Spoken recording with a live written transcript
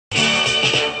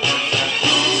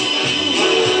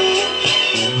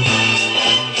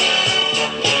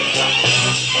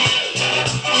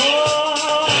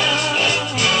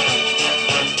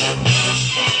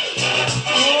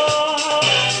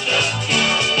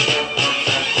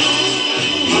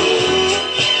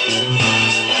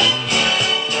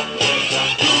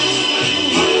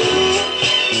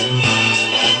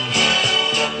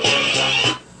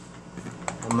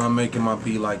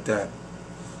R&B like that.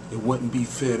 It wouldn't be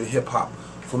fair to hip-hop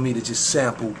for me to just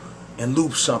sample and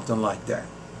loop something like that.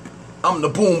 I'm the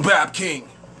Boombap King.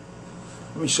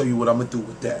 Let me show you what I'm going to do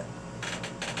with that.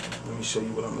 Let me show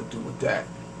you what I'm going to do with that.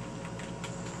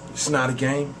 It's not a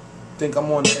game. Think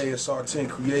I'm on the ASR10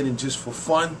 creating just for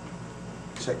fun?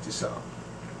 Check this out.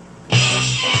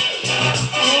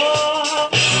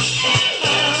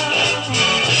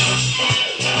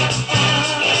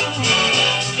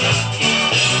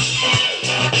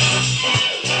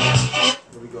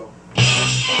 Here we go.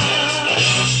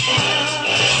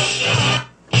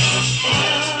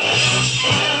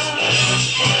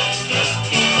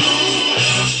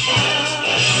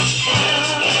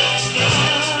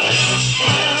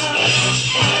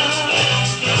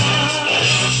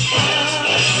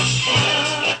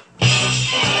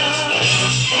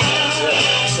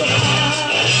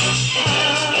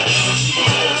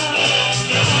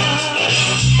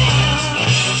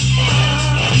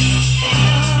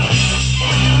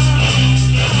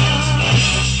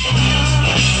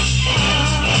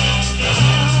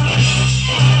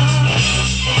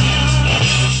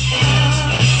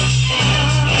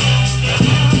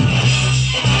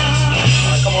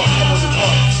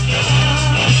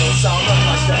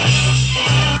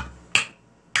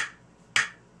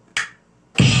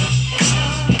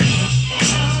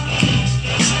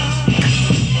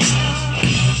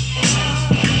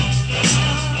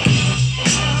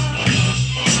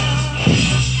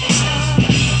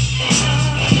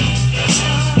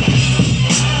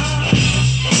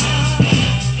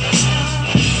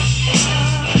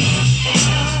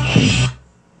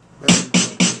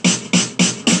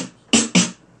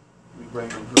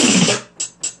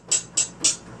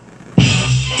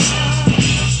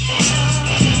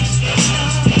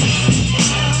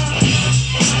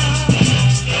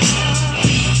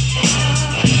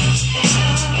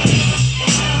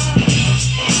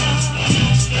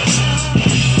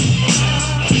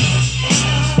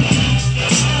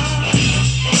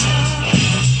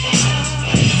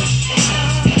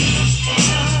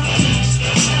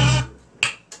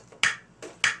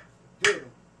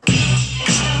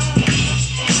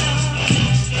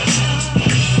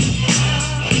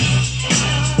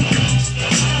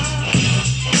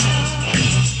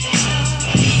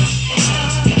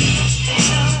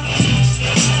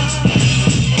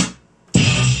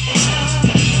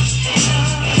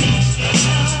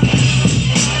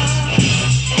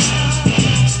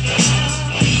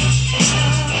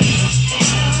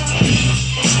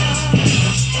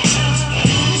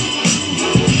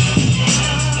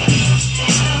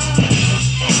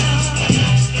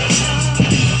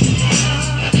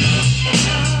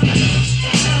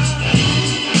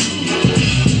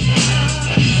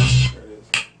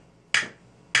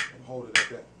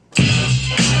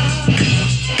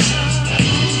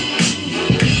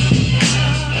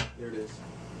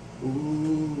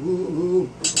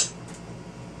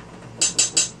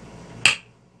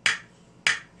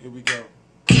 Here we go.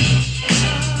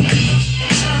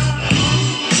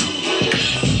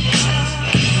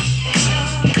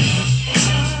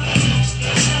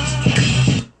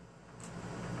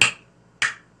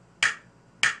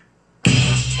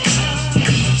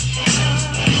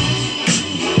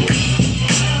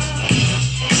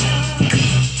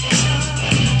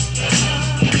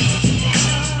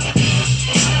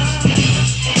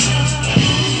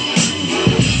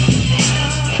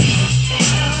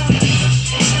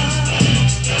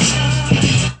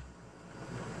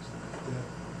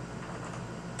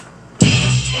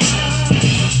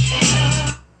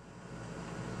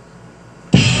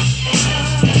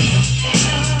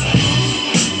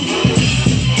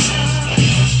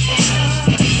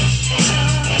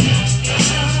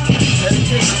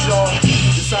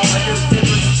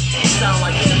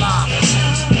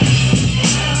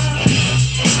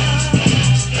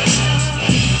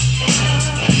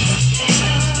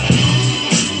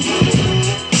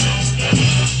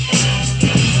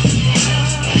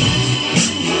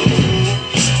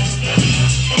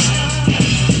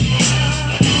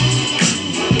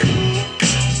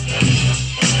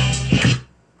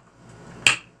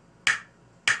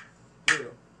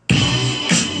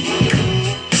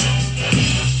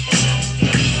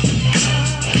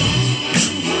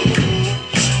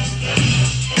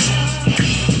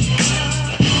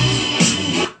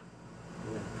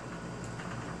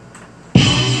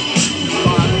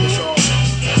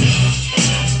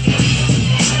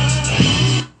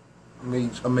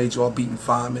 I made y'all beat in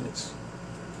 5 minutes.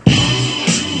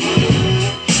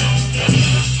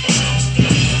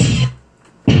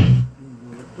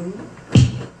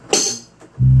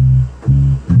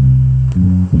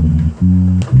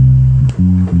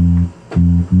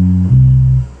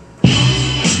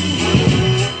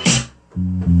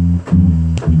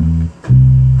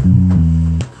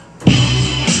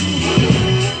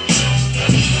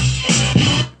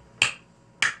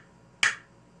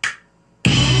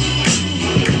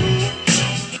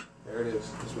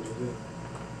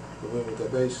 Go in with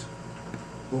that bass.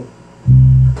 Boom.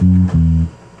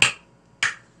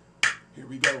 Here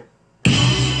we go.